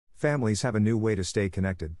Families have a new way to stay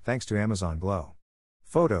connected thanks to Amazon Glow.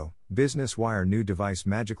 Photo, Business Wire new device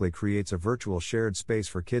magically creates a virtual shared space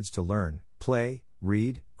for kids to learn, play,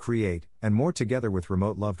 read, create, and more together with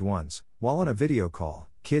remote loved ones. While on a video call,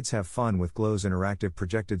 kids have fun with Glow's interactive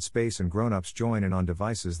projected space and grown-ups join in on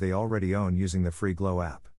devices they already own using the free Glow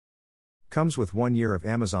app. Comes with 1 year of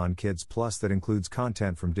Amazon Kids Plus that includes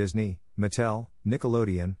content from Disney, Mattel,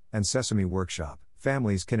 Nickelodeon, and Sesame Workshop.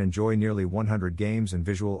 Families can enjoy nearly 100 games and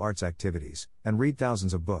visual arts activities, and read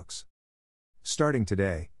thousands of books. Starting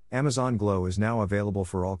today, Amazon Glow is now available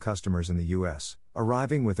for all customers in the US,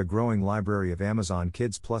 arriving with a growing library of Amazon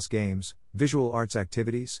Kids Plus games, visual arts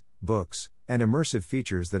activities, books, and immersive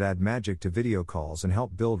features that add magic to video calls and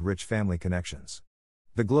help build rich family connections.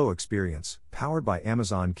 The Glow experience, powered by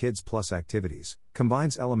Amazon Kids Plus activities,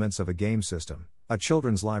 combines elements of a game system, a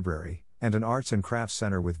children's library, and an arts and crafts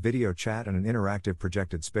center with video chat and an interactive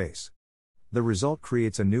projected space. The result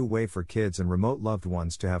creates a new way for kids and remote loved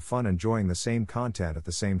ones to have fun enjoying the same content at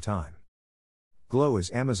the same time. Glow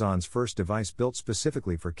is Amazon's first device built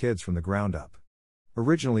specifically for kids from the ground up.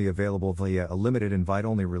 Originally available via a limited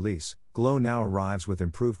invite-only release, Glow now arrives with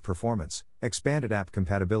improved performance, expanded app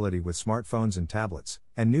compatibility with smartphones and tablets,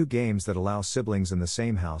 and new games that allow siblings in the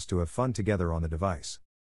same house to have fun together on the device.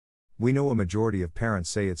 We know a majority of parents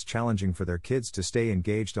say it's challenging for their kids to stay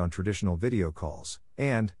engaged on traditional video calls,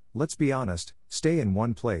 and, let's be honest, stay in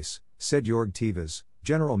one place, said Jorg Tevez,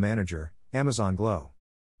 General Manager, Amazon Glow.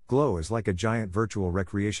 Glow is like a giant virtual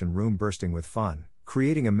recreation room bursting with fun,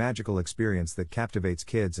 creating a magical experience that captivates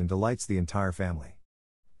kids and delights the entire family.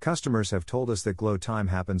 Customers have told us that Glow time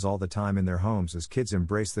happens all the time in their homes as kids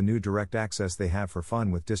embrace the new direct access they have for fun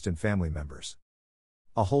with distant family members.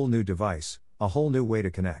 A whole new device, a whole new way to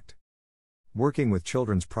connect. Working with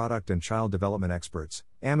children's product and child development experts,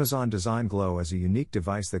 Amazon designed Glow as a unique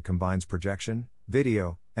device that combines projection,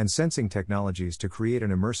 video, and sensing technologies to create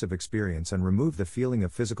an immersive experience and remove the feeling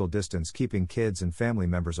of physical distance keeping kids and family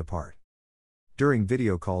members apart. During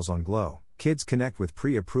video calls on Glow, kids connect with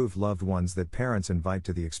pre-approved loved ones that parents invite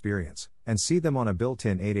to the experience, and see them on a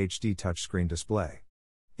built-in 8HD touchscreen display.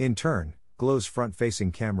 In turn, Glow's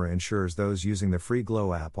front-facing camera ensures those using the free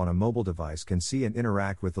Glow app on a mobile device can see and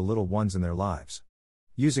interact with the little ones in their lives.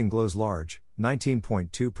 Using Glow's large,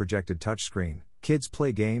 19.2 projected touchscreen, kids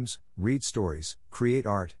play games, read stories, create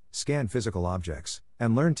art, scan physical objects,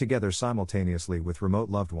 and learn together simultaneously with remote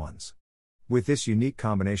loved ones. With this unique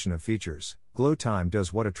combination of features, Glow Time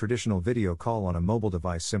does what a traditional video call on a mobile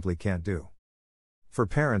device simply can't do. For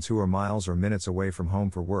parents who are miles or minutes away from home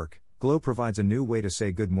for work, Glow provides a new way to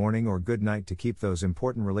say good morning or good night to keep those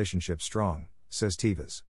important relationships strong, says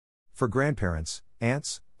Tevez. For grandparents,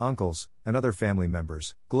 aunts, uncles, and other family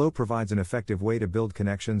members, Glow provides an effective way to build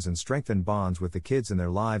connections and strengthen bonds with the kids in their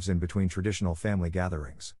lives in between traditional family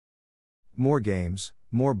gatherings. More games,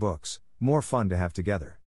 more books, more fun to have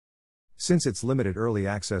together. Since its limited early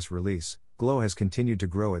access release, Glow has continued to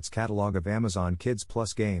grow its catalog of Amazon Kids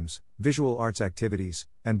Plus games, visual arts activities,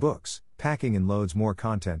 and books, packing in loads more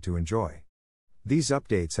content to enjoy. These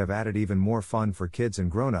updates have added even more fun for kids and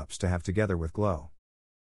grown-ups to have together with Glow.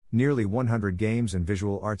 Nearly 100 games and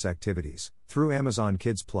visual arts activities. Through Amazon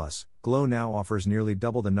Kids Plus, Glow now offers nearly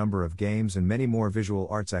double the number of games and many more visual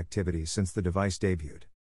arts activities since the device debuted.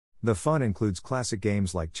 The fun includes classic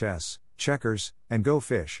games like chess, checkers, and Go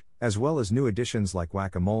Fish, as well as new additions like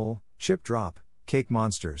Whack-A-Mole, Chip Drop, Cake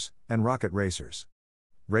Monsters, and Rocket Racers.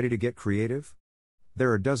 Ready to get creative?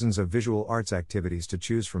 There are dozens of visual arts activities to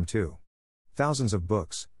choose from too. Thousands of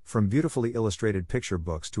books, from beautifully illustrated picture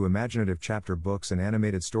books to imaginative chapter books and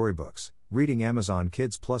animated storybooks. Reading Amazon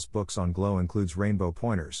Kids Plus books on Glow includes rainbow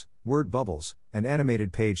pointers, word bubbles, and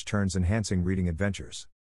animated page turns enhancing reading adventures.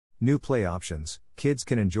 New play options. Kids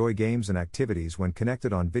can enjoy games and activities when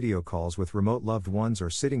connected on video calls with remote loved ones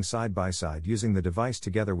or sitting side by side using the device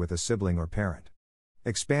together with a sibling or parent.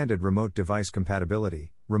 Expanded remote device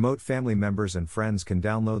compatibility. Remote family members and friends can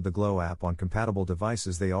download the Glow app on compatible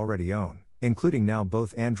devices they already own, including now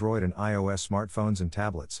both Android and iOS smartphones and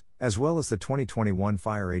tablets, as well as the 2021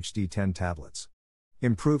 Fire HD 10 tablets.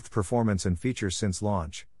 Improved performance and features since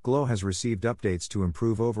launch. Glow has received updates to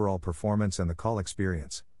improve overall performance and the call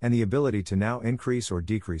experience, and the ability to now increase or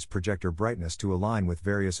decrease projector brightness to align with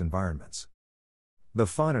various environments. The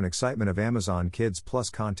fun and excitement of Amazon Kids Plus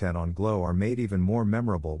content on Glow are made even more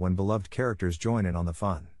memorable when beloved characters join in on the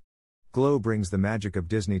fun. Glow brings the magic of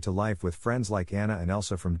Disney to life with friends like Anna and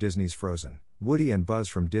Elsa from Disney's Frozen, Woody and Buzz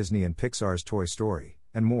from Disney and Pixar's Toy Story,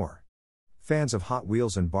 and more. Fans of Hot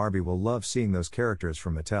Wheels and Barbie will love seeing those characters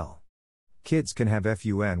from Mattel. Kids can have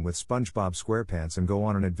fun with SpongeBob SquarePants and go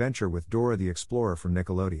on an adventure with Dora the Explorer from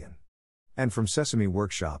Nickelodeon. And from Sesame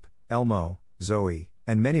Workshop, Elmo, Zoe,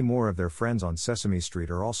 and many more of their friends on Sesame Street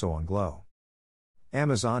are also on Glow.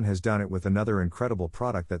 Amazon has done it with another incredible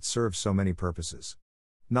product that serves so many purposes.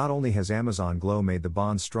 Not only has Amazon Glow made the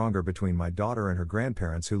bond stronger between my daughter and her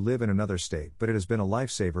grandparents who live in another state, but it has been a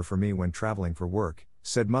lifesaver for me when traveling for work,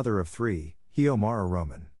 said mother of 3, Hiomara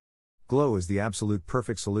Roman. Glow is the absolute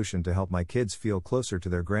perfect solution to help my kids feel closer to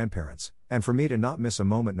their grandparents, and for me to not miss a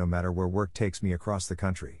moment no matter where work takes me across the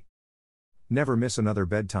country. Never miss another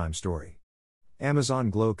bedtime story. Amazon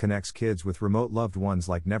Glow connects kids with remote loved ones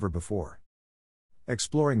like never before.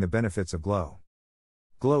 Exploring the benefits of Glow.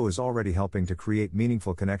 Glow is already helping to create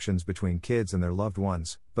meaningful connections between kids and their loved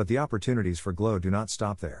ones, but the opportunities for Glow do not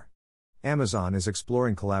stop there. Amazon is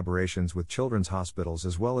exploring collaborations with children's hospitals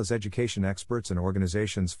as well as education experts and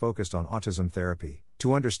organizations focused on autism therapy,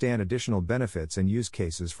 to understand additional benefits and use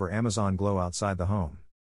cases for Amazon Glow outside the home.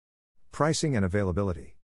 Pricing and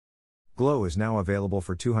availability. Glow is now available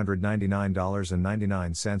for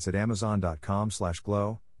 $299.99 at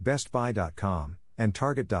Amazon.com/Glow, BestBuy.com, and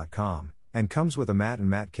Target.com, and comes with a mat and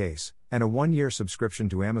mat case, and a 1-year subscription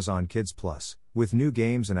to Amazon Kids Plus, with new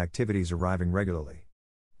games and activities arriving regularly.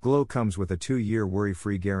 Glow comes with a 2-year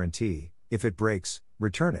worry-free guarantee. If it breaks,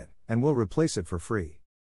 return it, and we'll replace it for free.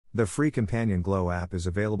 The free companion Glow app is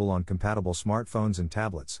available on compatible smartphones and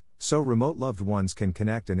tablets, so remote loved ones can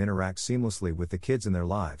connect and interact seamlessly with the kids in their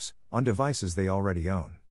lives, on devices they already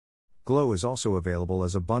own. Glow is also available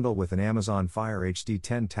as a bundle with an Amazon Fire HD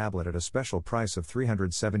 10 tablet at a special price of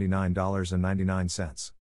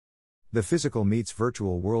 $379.99. The physical meets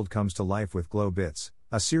virtual world comes to life with Glow Bits,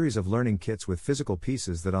 a series of learning kits with physical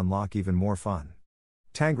pieces that unlock even more fun.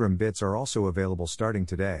 Tangram Bits are also available starting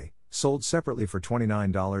today, sold separately for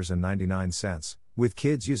 $29.99, with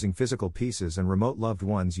kids using physical pieces and remote loved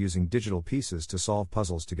ones using digital pieces to solve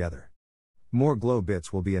puzzles together. More Glow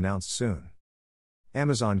Bits will be announced soon.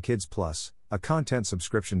 Amazon Kids Plus, a content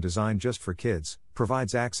subscription designed just for kids,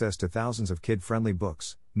 provides access to thousands of kid-friendly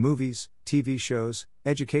books, movies, TV shows,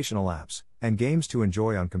 educational apps, and games to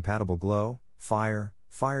enjoy on compatible Glow, Fire,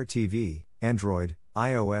 Fire TV, Android,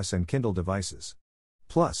 iOS and Kindle devices.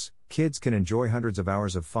 Plus, kids can enjoy hundreds of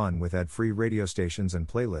hours of fun with ad-free radio stations and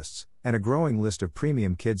playlists, and a growing list of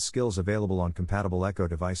premium kids skills available on compatible Echo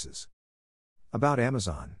devices. About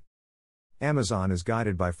Amazon. Amazon is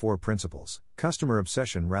guided by 4 principles: customer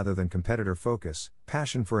obsession rather than competitor focus,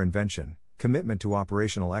 passion for invention, commitment to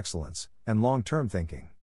operational excellence, and long-term thinking.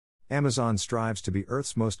 Amazon strives to be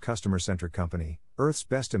Earth's most customer-centric company, Earth's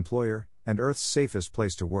best employer, and Earth's safest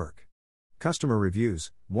place to work. Customer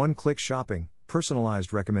reviews, one-click shopping,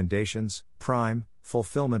 personalized recommendations, Prime,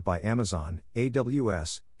 fulfillment by Amazon,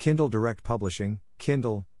 AWS, Kindle Direct Publishing,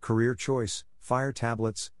 Kindle, Career Choice, Fire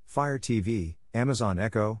Tablets, Fire TV, Amazon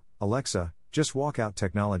Echo, Alexa, Just Walk Out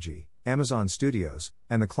Technology, Amazon Studios,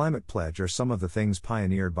 and the Climate Pledge are some of the things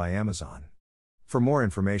pioneered by Amazon. For more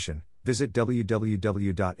information, visit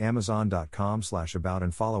www.amazon.com/about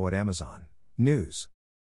and follow at Amazon News.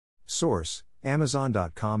 Source: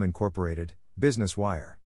 Amazon.com Incorporated, Business Wire.